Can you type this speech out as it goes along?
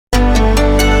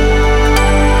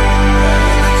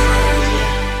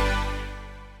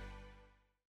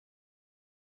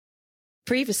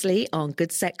Previously on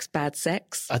Good Sex, Bad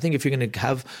Sex. I think if you're going to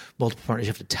have multiple partners, you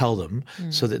have to tell them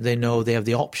so that they know they have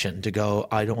the option to go,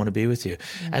 I don't want to be with you.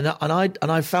 And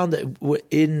I found that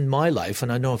in my life,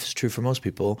 and I know if it's true for most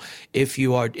people, if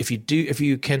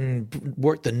you can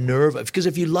work the nerve, because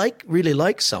if you really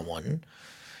like someone,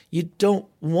 you don't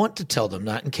want to tell them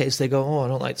that in case they go, oh, I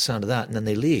don't like the sound of that, and then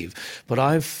they leave. But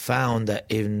I've found that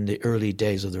in the early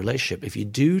days of the relationship, if you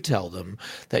do tell them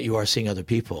that you are seeing other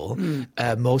people,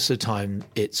 most of the time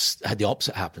the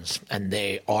opposite happens, and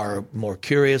they are more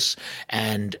curious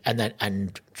and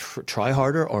try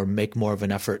harder or make more of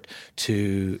an effort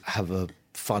to have a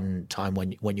fun time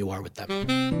when you are with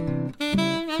them.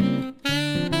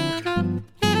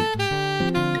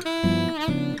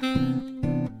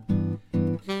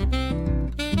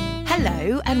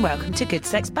 Hello and welcome to Good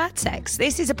Sex, Bad Sex.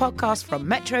 This is a podcast from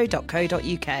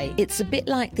metro.co.uk. It's a bit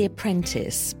like The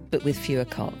Apprentice, but with fewer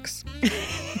cocks.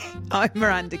 I'm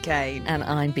Miranda Kane. And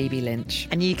I'm BB Lynch.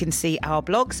 And you can see our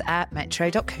blogs at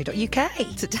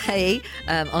metro.co.uk. Today,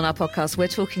 on our podcast, we're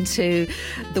talking to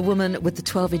the woman with the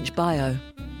 12-inch bio.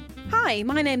 Hi,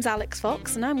 my name's Alex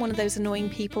Fox, and I'm one of those annoying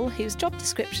people whose job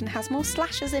description has more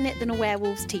slashers in it than a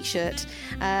werewolf's t-shirt.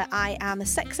 I am a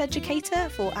sex educator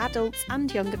for adults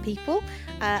and younger people.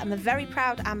 I'm a very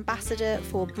proud ambassador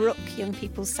for Brook, young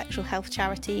people's sexual health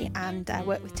charity, and I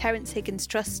work with Terence Higgins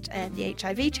Trust, the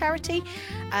HIV charity.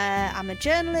 I'm a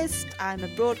journalist, I'm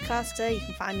a broadcaster. You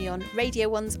can find me on Radio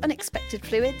 1's Unexpected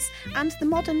Fluids and The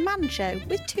Modern Man Show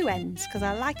with 2 N's, because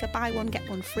I like a buy one, get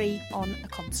one free on a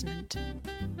consonant.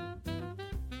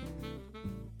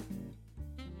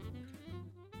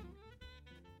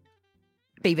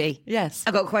 BB. Yes.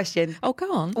 I've got a question. Oh,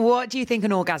 go on. What do you think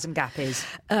an orgasm gap is?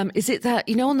 Is it that,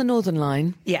 on the Northern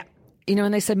Line? Yeah.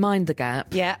 When they say mind the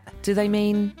gap? Yeah. Do they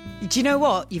mean... Do you know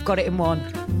what? You've got it in one.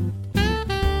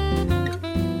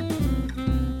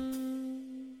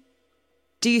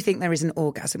 Do you think there is an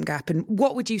orgasm gap? And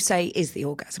what would you say is the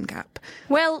orgasm gap?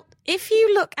 Well, if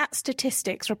you look at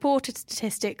statistics, reported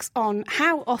statistics on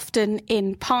how often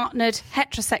in partnered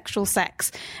heterosexual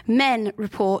sex men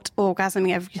report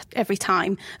orgasming every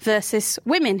time versus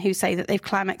women who say that they've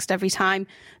climaxed every time,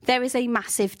 there is a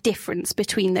massive difference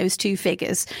between those two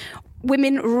figures.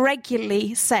 Women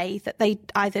regularly say that they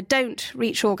either don't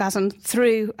reach orgasm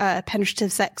through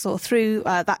penetrative sex or through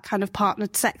that kind of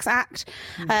partnered sex act,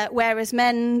 whereas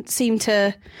men seem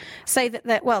to say that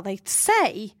they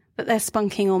say that they're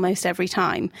spunking almost every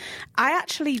time.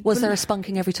 Was there a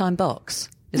spunking every time box?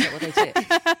 Is that what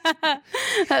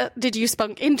they did? Did you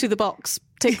spunk into the box?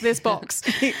 Tick this box.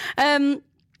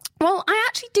 Well, I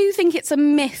actually do think it's a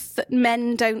myth that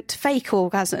men don't fake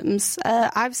orgasms.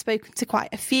 I've spoken to quite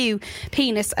a few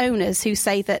penis owners who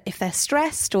say that if they're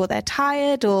stressed or they're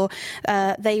tired or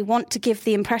they want to give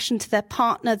the impression to their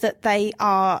partner that they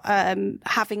are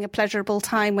having a pleasurable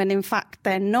time when in fact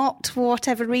they're not for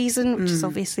whatever reason, which is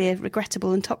obviously a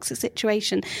regrettable and toxic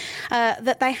situation,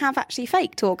 that they have actually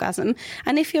faked orgasm.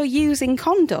 And if you're using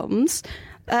condoms,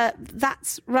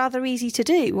 that's rather easy to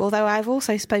do. Although I've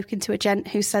also spoken to a gent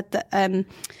who said that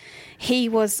he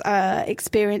was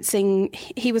taking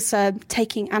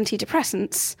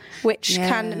antidepressants, which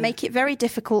can make it very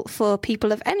difficult for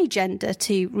people of any gender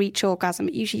to reach orgasm.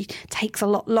 It usually takes a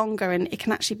lot longer, and it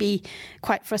can actually be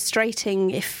quite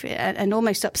frustrating and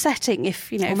almost upsetting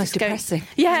if almost depressing.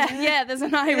 Yeah, there's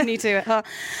an irony to it. Huh?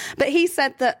 But he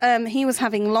said that he was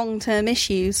having long-term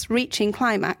issues reaching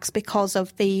climax because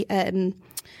of the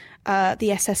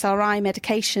SSRI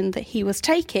medication that he was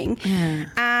taking.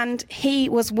 And he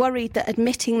was worried that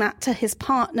admitting that to his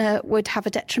partner would have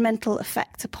a detrimental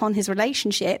effect upon his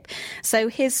relationship. So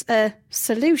his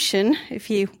solution, if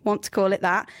you want to call it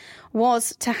that,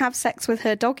 was to have sex with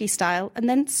her doggy style and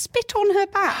then spit on her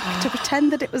back to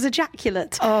pretend that it was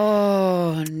ejaculate.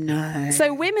 Oh, no.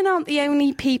 So women aren't the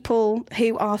only people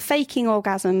who are faking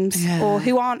orgasms or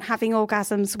who aren't having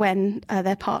orgasms when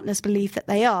their partners believe that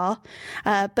they are.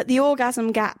 But the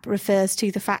orgasm gap refers to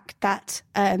the fact that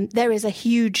there is a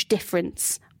huge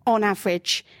difference on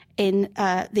average in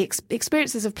the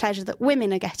experiences of pleasure that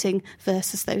women are getting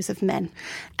versus those of men.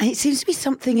 And it seems to be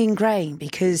something ingrained,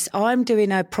 because I'm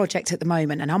doing a project at the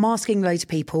moment and I'm asking loads of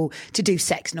people to do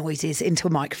sex noises into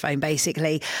a microphone,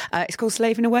 basically. It's called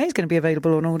Slaving Away. It's going to be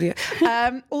available on audio.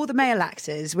 All the male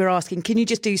actors, we're asking, can you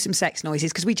just do some sex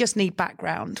noises? Because we just need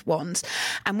background ones.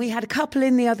 And we had a couple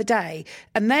in the other day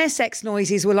and their sex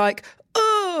noises were like,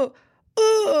 oh,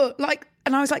 like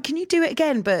And I was like, can you do it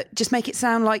again, but just make it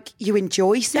sound like you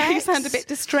enjoy sex? You sound a bit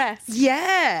distressed.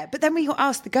 Yeah. But then we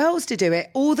asked the girls to do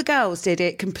it. All the girls did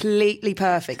it completely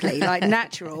perfectly, like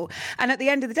natural. And at the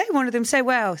end of the day, one of them said,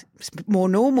 well, it's more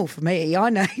normal for me. I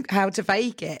know how to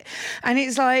fake it. And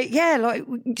it's like, yeah, like,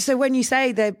 so when you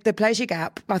say the pleasure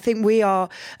gap, I think we are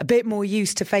a bit more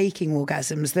used to faking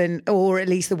orgasms than, or at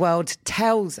least the world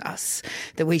tells us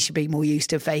that we should be more used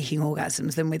to faking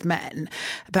orgasms than with men.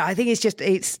 But I think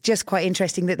it's just quite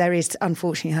interesting that there is,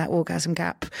 unfortunately, that orgasm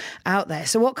gap out there.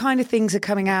 So what kind of things are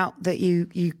coming out that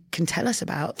you can tell us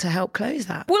about to help close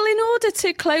that? Well, in order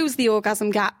to close the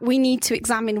orgasm gap, we need to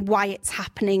examine why it's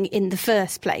happening in the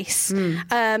first place.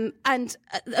 And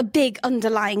a big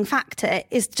underlying factor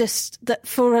is just that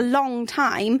for a long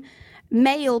time,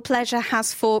 male pleasure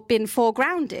has been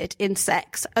foregrounded in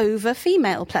sex over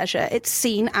female pleasure. It's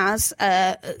seen as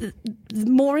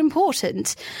more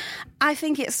important. I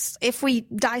think if we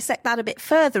dissect that a bit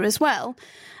further as well,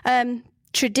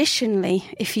 traditionally,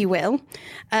 if you will,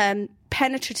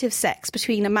 penetrative sex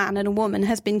between a man and a woman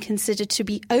has been considered to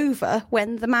be over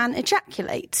when the man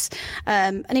ejaculates.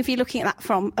 And if you're looking at that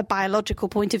from a biological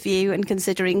point of view and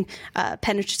considering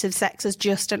penetrative sex as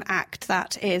just an act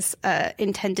that is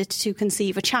intended to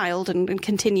conceive a child and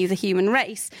continue the human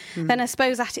race, then I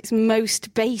suppose at its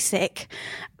most basic,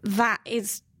 that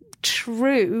is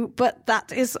true, but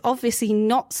that is obviously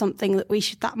not something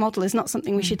that model is not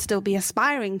something we should still be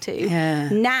aspiring to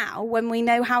now, when we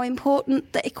know how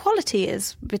important the equality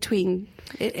is within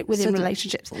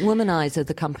relationships. Womanizer,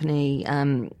 the company,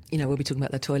 we'll be talking about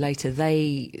their toy later.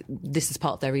 This is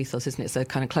part of their ethos, isn't it? So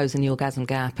kind of closing the orgasm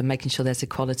gap and making sure there's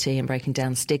equality and breaking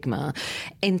down stigma.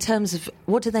 In terms of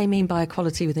what do they mean by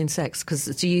equality within sex? Because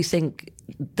do you think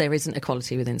there isn't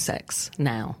equality within sex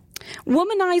now?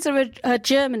 Womanizer are a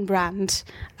German brand.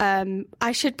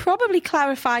 I should probably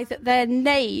clarify that their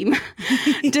name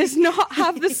does not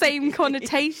have the same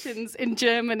connotations in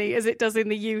Germany as it does in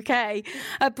the UK.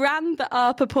 A brand that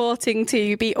are purporting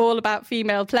to be all about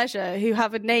female pleasure, who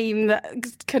have a name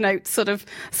that connotes sort of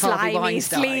slimy,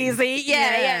 sleazy.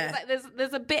 Yeah. Like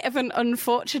there's a bit of an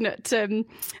unfortunate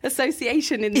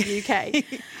association in the UK.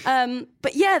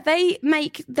 But yeah, they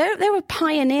were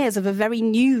pioneers of a very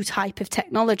new type of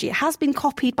technology. It has been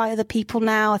copied by other people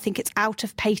now. I think it's out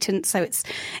of patent, so it's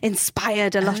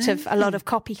inspired a lot of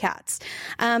copycats.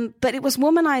 But it was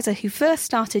Womanizer who first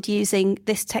started using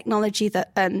this technology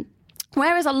that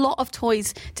whereas a lot of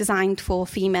toys designed for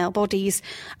female bodies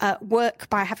work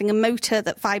by having a motor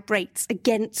that vibrates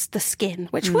against the skin,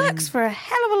 which works for a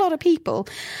hell of a lot of people.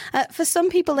 For some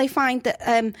people, they find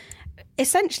that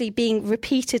essentially being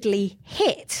repeatedly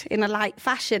hit in a light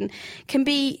fashion can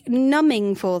be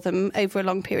numbing for them over a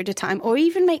long period of time, or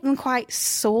even make them quite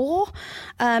sore.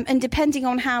 And depending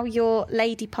on how your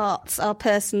lady parts are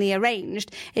personally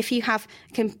arranged, if you have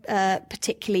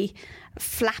particularly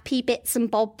flappy bits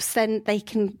and bobs, then they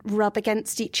can rub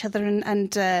against each other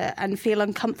and feel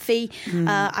uncomfy.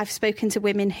 I've spoken to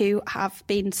women who have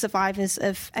been survivors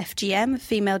of FGM,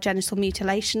 female genital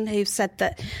mutilation, who've said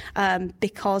that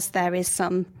because there is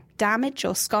some damage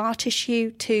or scar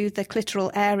tissue to the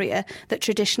clitoral area, that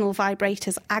traditional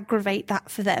vibrators aggravate that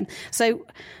for them. So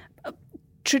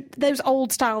those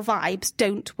old style vibes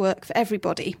don't work for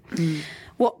everybody.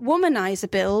 What Womanizer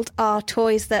build are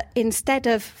toys that, instead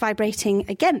of vibrating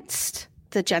against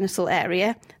the genital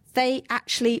area, they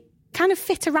actually kind of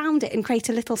fit around it and create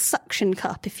a little suction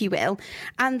cup, if you will,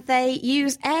 and they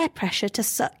use air pressure to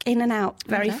suck in and out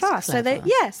very fast. Clever.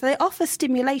 So they offer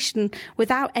stimulation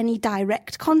without any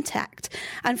direct contact.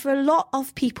 And for a lot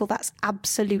of people, that's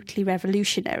absolutely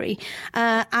revolutionary.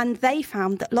 And they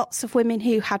found that lots of women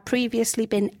who had previously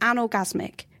been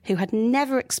anorgasmic, who had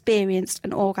never experienced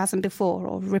an orgasm before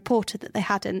or reported that they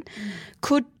hadn't,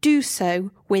 could do so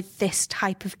with this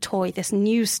type of toy, this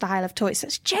new style of toy. So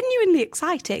it's genuinely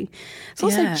exciting. It's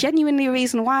also genuinely a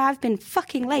reason why I've been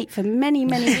fucking late for many,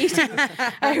 many meetings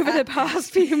over the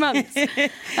past few months.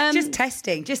 Just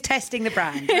testing the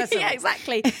brand. That's all.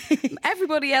 Exactly.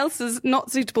 Everybody else's not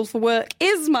suitable for work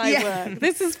is my work.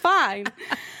 This is fine.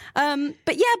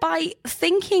 But yeah, by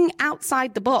thinking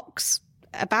outside the box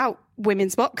about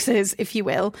women's boxes, if you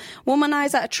will,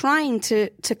 Womanizer are trying to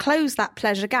close that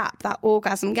pleasure gap, that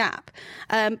orgasm gap,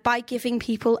 by giving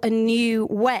people a new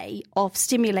way of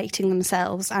stimulating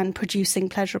themselves and producing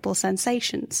pleasurable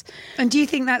sensations. And do you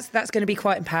think that's going to be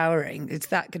quite empowering? Is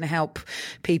that going to help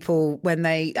people when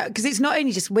they... Because it's not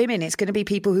only just women, it's going to be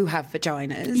people who have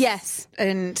vaginas. Yes.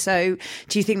 And so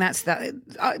do you think that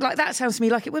sounds to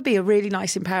me like it would be a really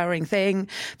nice empowering thing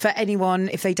for anyone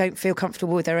if they don't feel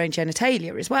comfortable with their own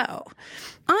genitalia as well? about?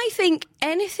 I think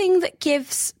anything that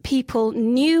gives people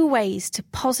new ways to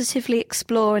positively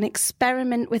explore and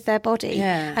experiment with their body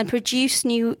and produce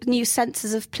new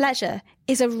senses of pleasure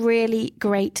is a really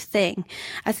great thing.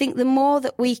 I think the more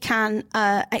that we can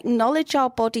acknowledge our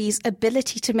body's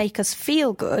ability to make us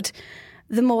feel good,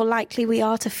 the more likely we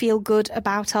are to feel good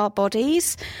about our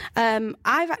bodies.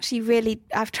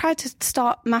 I've tried to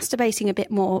start masturbating a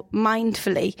bit more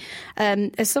mindfully.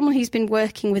 As someone who's been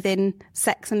working within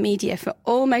sex and media for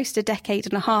almost a decade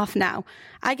and a half now,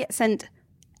 I get sent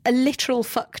a literal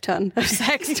fuck ton of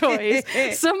sex toys,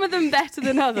 some of them better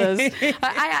than others.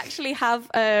 I actually have,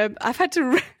 I've had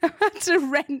to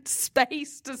rent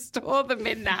space to store them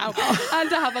in now, and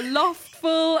to have a loft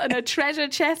full and a treasure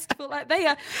chest full. Like they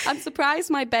are, I'm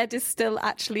surprised my bed is still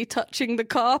actually touching the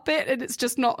carpet and it's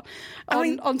just not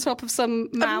on top of some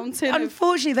mountain.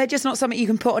 Unfortunately, they're just not something you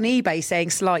can put on eBay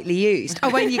saying slightly used. Oh,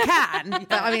 well, you can.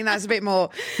 But, I mean, that's a bit more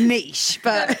niche.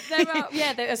 But there are,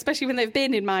 especially when they've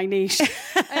been in my niche.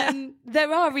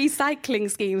 There are recycling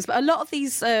schemes, but a lot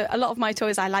of my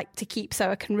toys I like to keep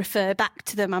so I can refer back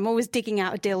to them. I'm always digging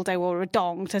out a dildo or a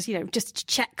dong to, just to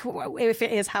check if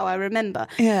it is how I remember.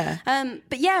 Yeah.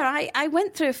 I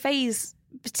went through a phase,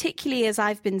 particularly as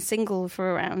I've been single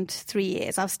for around 3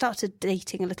 years. I've started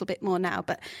dating a little bit more now,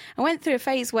 but I went through a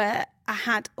phase where I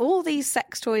had all these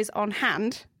sex toys on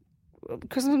hand,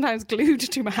 because sometimes glued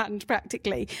to my hand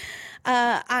practically.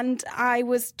 And I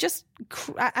was just,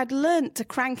 I'd learned to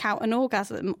crank out an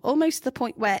orgasm almost to the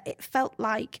point where it felt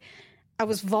like I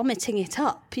was vomiting it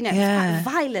up, it was quite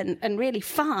violent and really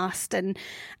fast. And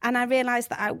I realised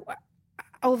that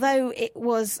although it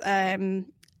was, I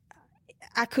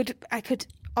could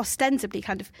ostensibly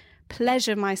kind of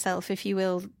pleasure myself, if you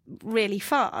will, really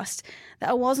fast, that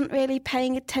I wasn't really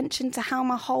paying attention to how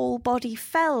my whole body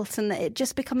felt, and that it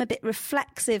just become a bit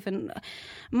reflexive, and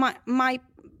my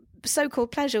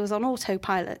so-called pleasure was on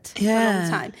autopilot for a long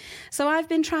time. So I've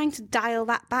been trying to dial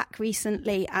that back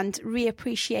recently and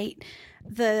reappreciate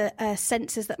the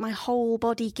senses that my whole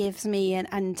body gives me,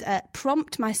 and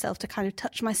prompt myself to kind of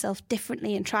touch myself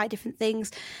differently and try different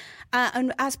things.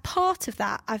 And as part of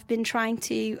that, I've been trying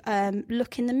to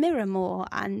look in the mirror more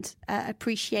and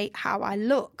appreciate how I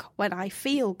look when I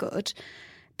feel good,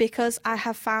 because I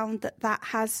have found that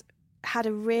has had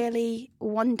a really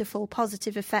wonderful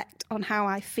positive effect on how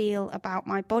I feel about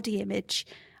my body image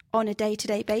on a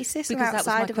day-to-day basis, because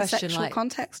outside of a sexual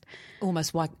context.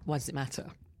 Almost, why does it matter?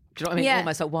 Do you know what I mean? Yeah.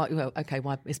 Almost like,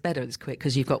 why it's better, it's quick,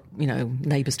 because you've got,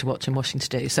 neighbours to watch and washing to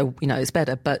do. So, it's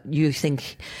better. But you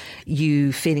think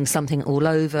you feeling something all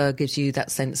over gives you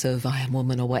that sense of, I am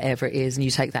woman, or whatever it is, and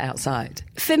you take that outside.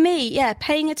 For me,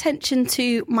 paying attention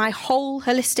to my whole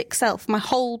holistic self, my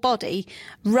whole body,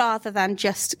 rather than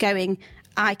just going,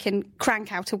 I can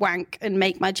crank out a wank and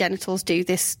make my genitals do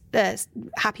this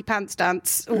happy pants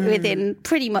dance within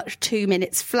pretty much 2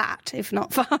 minutes flat, if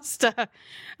not faster.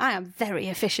 I am very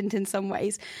efficient in some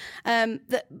ways.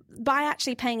 That by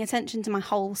actually paying attention to my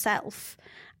whole self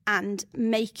and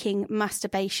making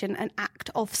masturbation an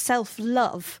act of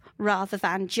self-love rather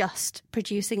than just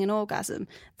producing an orgasm,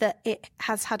 that it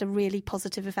has had a really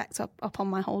positive effect upon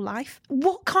my whole life.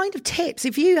 What kind of tips,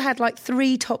 if you had like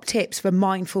 3 top tips for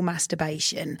mindful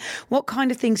masturbation, what kind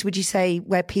of things would you say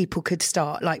where people could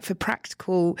start, like for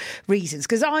practical reasons?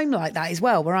 Because I'm like that as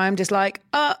well, where I'm just like,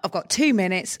 I've got 2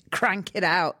 minutes, crank it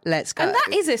out, let's go. And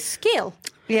that is a skill.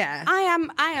 Yeah,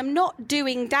 I am not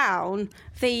doing down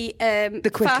the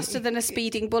faster than a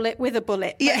speeding bullet with a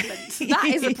bullet moment. That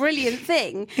is a brilliant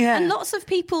thing. Yeah. And lots of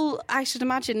people, I should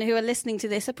imagine, who are listening to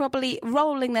this are probably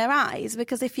rolling their eyes,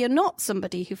 because if you're not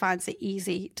somebody who finds it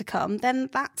easy to come, then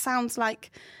that sounds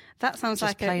like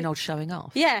Just plain old showing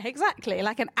off. Yeah, exactly.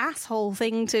 Like an asshole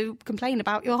thing to complain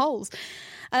about your holes.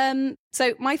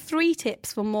 So my 3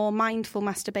 tips for more mindful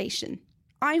masturbation.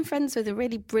 I'm friends with a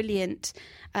really brilliant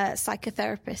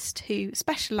psychotherapist who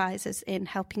specialises in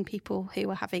helping people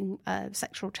who are having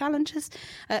sexual challenges,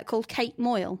 called Kate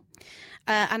Moyle.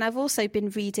 And I've also been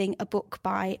reading a book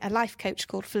by a life coach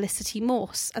called Felicity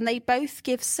Morse, and they both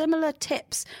give similar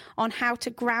tips on how to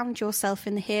ground yourself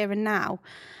in the here and now.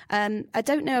 I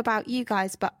don't know about you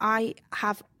guys, but I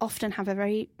often have a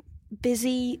very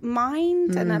busy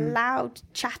mind and a loud,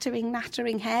 chattering,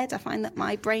 nattering head. I find that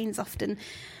my brain's often...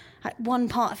 one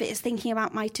part of it is thinking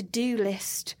about my to-do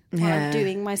list while I'm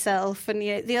doing myself, and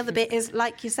the other bit is,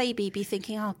 like you say, BB,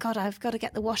 thinking, oh God, I've got to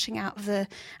get the washing out of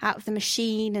the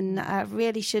machine, and I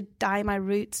really should dye my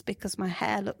roots because my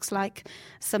hair looks like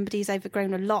somebody's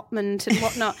overgrown allotment and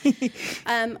whatnot.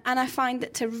 And I find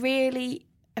that to really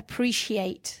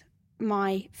appreciate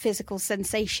my physical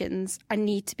sensations, I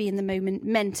need to be in the moment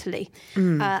mentally.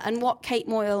 And what Kate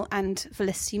Moyle and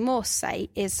Felicity Morse say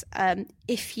is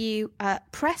if you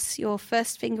press your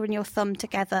first finger and your thumb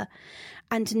together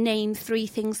and name 3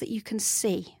 things that you can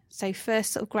see. So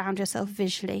first sort of ground yourself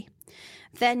visually.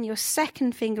 Then your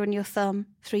second finger and your thumb,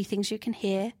 3 things you can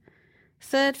hear.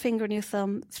 Third finger and your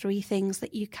thumb, 3 things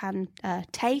that you can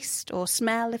taste or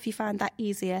smell if you find that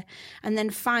easier. And then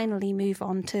finally move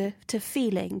on to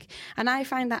feeling. And I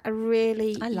find that a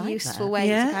really useful way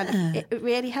to kind of, it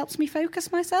really helps me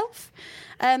focus myself.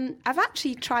 I've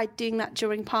actually tried doing that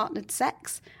during partnered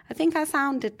sex. I think I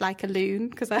sounded like a loon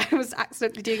because I was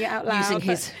accidentally doing it out loud.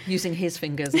 Using his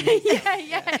fingers.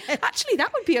 Yeah. Actually,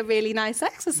 that would be a really nice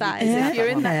exercise if you're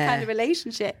in that kind of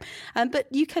relationship. But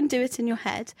you can do it in your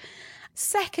head.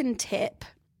 Second tip,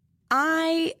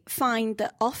 I find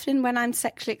that often when I'm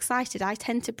sexually excited, I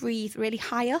tend to breathe really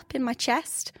high up in my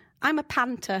chest. I'm a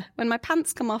panter. When my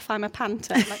pants come off, I'm a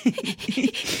panter.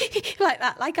 Like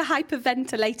that, like a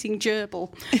hyperventilating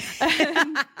gerbil.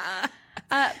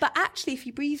 But actually, if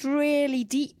you breathe really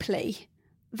deeply,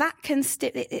 that can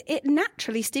it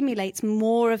naturally stimulates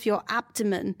more of your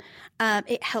abdomen.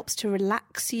 It helps to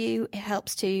relax you. It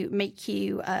helps to make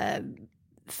you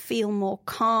feel more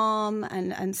calm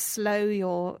and slow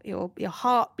your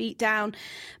heartbeat down.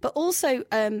 But also,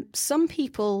 some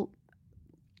people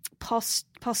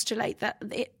postulate that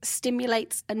it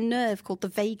stimulates a nerve called the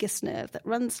vagus nerve that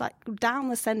runs like down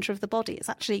the center of the body.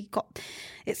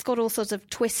 It's got all sorts of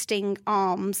twisting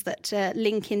arms that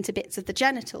link into bits of the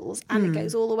genitals, and it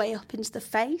goes all the way up into the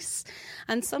face.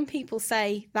 And some people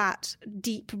say that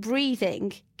deep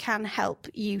breathing can help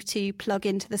you to plug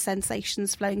into the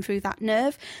sensations flowing through that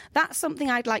nerve. That's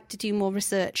something I'd like to do more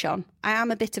research on. I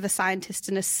am a bit of a scientist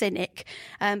and a cynic,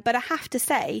 but I have to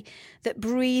say that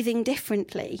breathing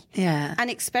differently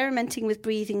and experimenting with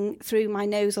breathing through my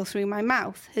nose or through my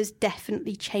mouth has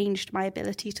definitely changed my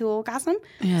ability to orgasm.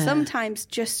 Sometimes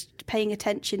just paying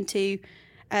attention to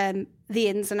the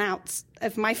ins and outs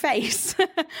of my face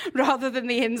rather than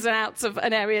the ins and outs of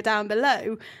an area down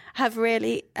below have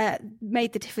really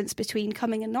made the difference between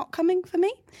coming and not coming for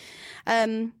me.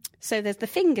 So there's the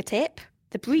finger tip,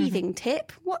 the breathing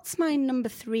tip. What's my number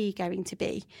 3 going to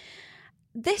be?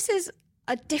 This is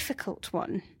a difficult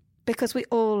one because we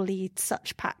all lead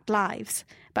such packed lives.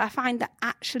 But I find that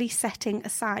actually setting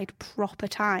aside proper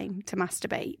time to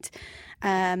masturbate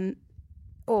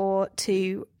or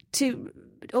to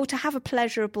have a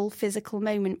pleasurable physical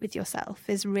moment with yourself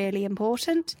is really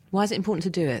important. Why is it important to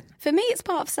do it? For me, it's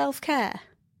part of self-care.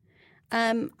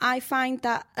 I find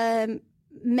that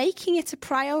making it a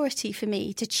priority for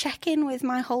me to check in with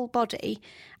my whole body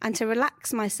and to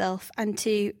relax myself and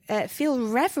to feel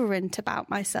reverent about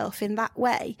myself in that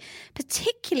way,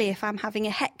 particularly if I'm having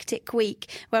a hectic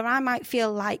week where I might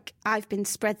feel like I've been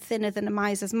spread thinner than a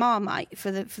miser's marmite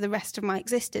for the rest of my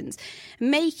existence.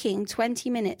 Making 20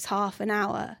 minutes, half an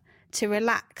hour to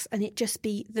relax and it just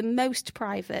be the most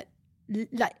private,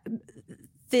 like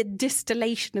the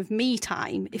distillation of me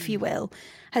time, if you will,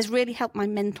 has really helped my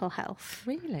mental health.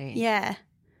 Really? Yeah.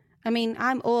 I mean,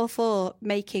 I'm all for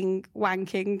making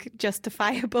wanking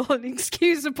justifiable and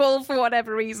excusable for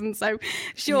whatever reason. So,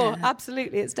 sure,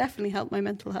 absolutely, it's definitely helped my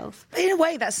mental health. In a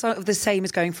way, that's sort of the same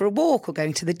as going for a walk or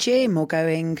going to the gym or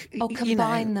going... Oh,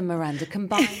 combine them, Miranda,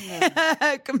 combine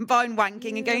them. Combine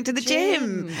wanking and going to the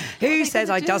gym. Who says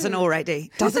I doesn't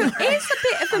already? There's a bit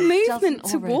of a movement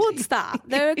towards that.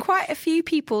 There are quite a few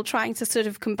people trying to sort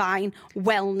of combine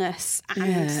wellness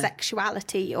and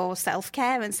sexuality or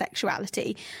self-care and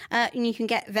sexuality. And you can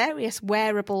get various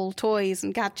wearable toys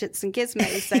and gadgets and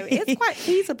gizmos. So it's quite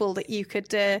feasible that you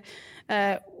could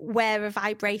wear a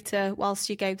vibrator whilst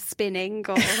you go spinning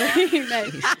or, you know.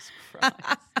 Jesus Christ.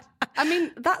 I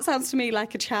mean, that sounds to me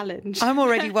like a challenge. I'm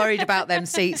already worried about them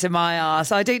seats in my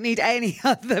arse. I don't need any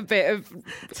other bit of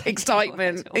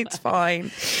excitement. It's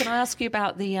fine. Can I ask you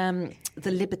about the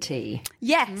Liberty?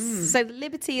 Yes. So the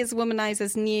Liberty is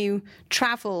Womanizer's new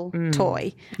travel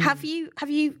toy. Have you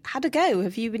had a go?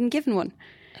 Have you been given one?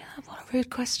 What a rude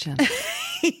question.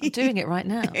 I'm doing it right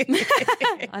now.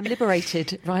 I'm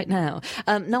liberated right now.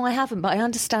 No, I haven't, but I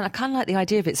understand. I kind of like the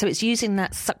idea of it. So it's using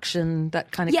that suction,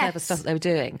 that kind of clever stuff that they were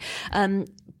doing.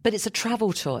 But it's a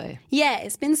travel toy. Yeah,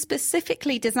 it's been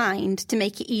specifically designed to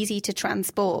make it easy to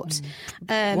transport.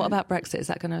 What about Brexit? Is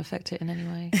that going to affect it in any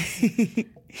way?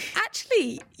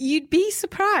 Actually, you'd be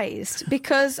surprised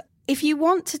because if you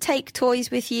want to take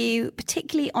toys with you,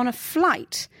 particularly on a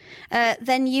flight,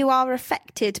 then you are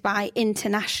affected by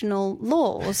international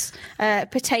laws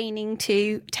pertaining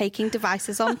to taking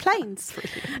devices on planes.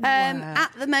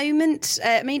 At the moment,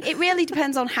 I mean, it really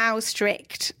depends on how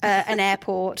strict an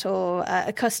airport or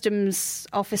a customs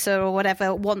officer or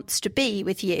whatever wants to be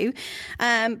with you.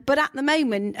 But at the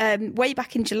moment, way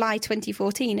back in July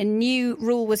 2014, a new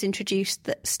rule was introduced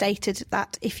that stated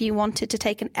that if you wanted to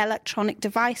take an electronic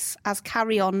device as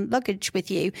carry-on luggage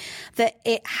with you, that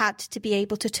it had to be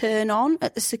able to turn on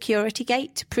at the security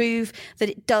gate to prove that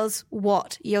it does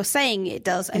what you're saying it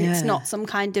does, and it's not some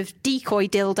kind of decoy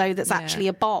dildo that's actually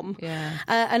a bomb.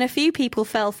 And a few people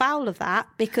fell foul of that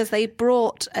because they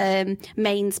brought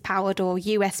mains-powered or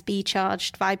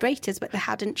USB-charged vibrators, but they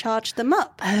hadn't charged them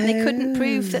up. And they couldn't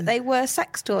prove that they were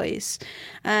sex toys.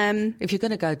 If you're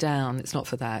going to go down, it's not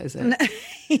for that, is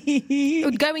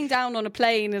it? Going down on a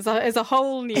plane is a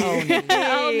whole new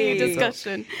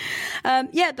discussion.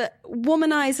 But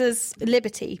Womanizer's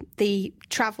Liberty, the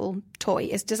travel toy,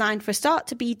 is designed for a start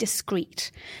to be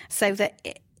discreet, so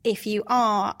that if you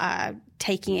are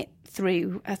taking it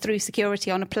through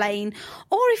security on a plane,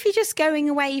 or if you're just going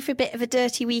away for a bit of a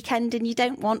dirty weekend and you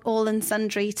don't want all and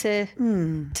sundry to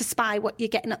spy what you're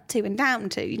getting up to and down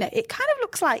to, you know, it kind of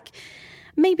looks like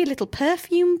maybe a little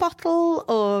perfume bottle,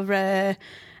 or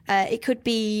it could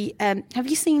be. Have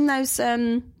you seen those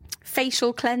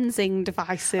facial cleansing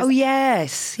devices? Oh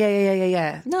yes,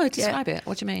 yeah. No, describe it.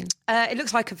 What do you mean? It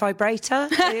looks like a vibrator.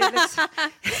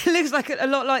 It looks like a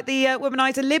lot like the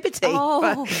Womanizer Liberty.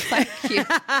 Oh, thank you.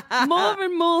 More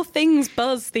and more things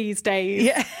buzz these days.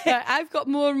 Yeah. I've got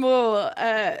more and more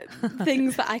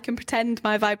things that I can pretend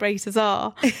my vibrators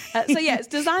are. It's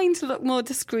designed to look more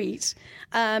discreet.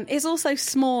 It's also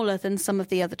smaller than some of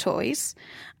the other toys.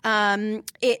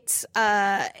 It's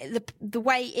the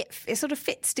way it sort of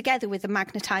fits together with a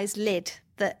magnetised lid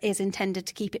that is intended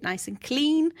to keep it nice and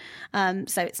clean.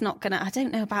 So it's not going to, I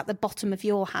don't know about the bottom of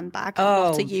your handbag.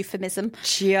 Not a euphemism.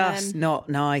 Just not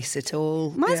nice at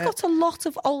all. Mine's got a lot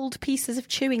of old pieces of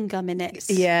chewing gum in it.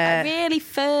 Yeah. Really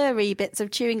furry bits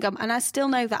of chewing gum. And I still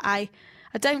know that I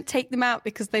don't take them out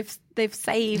because they've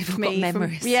saved me. Got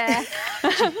memories. Do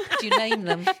you name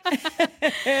them?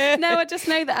 No, I just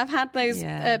know that I've had those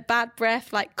bad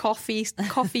breath, like coffee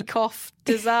cough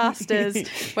disasters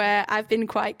where I've been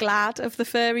quite glad of the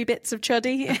furry bits of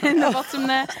chuddy in the bottom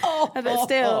there. But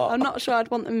still, I'm not sure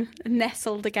I'd want them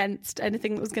nestled against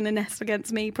anything that was going to nestle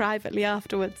against me privately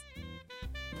afterwards.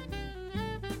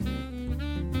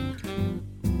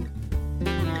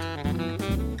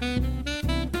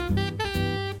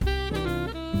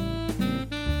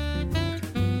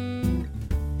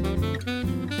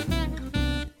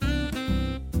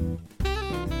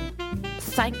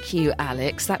 Thank you,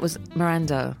 Alex. That was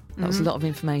Miranda. That was a lot of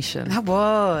information. That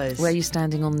was. Where are you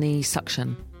standing on the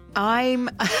suction? I'm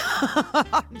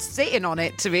sitting on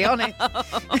it, to be honest.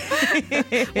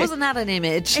 Wasn't that an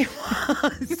image?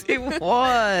 It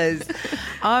was.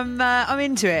 I'm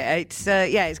into it. It's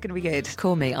going to be good.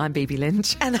 Call me. I'm BB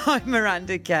Lynch. And I'm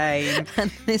Miranda Kane. And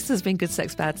this has been Good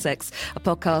Sex, Bad Sex, a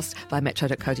podcast by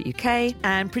metro.co.uk.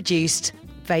 And produced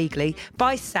vaguely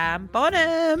by Sam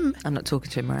Bonham. I'm not talking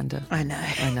to him, Miranda. I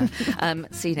know.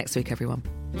 See you next week, everyone.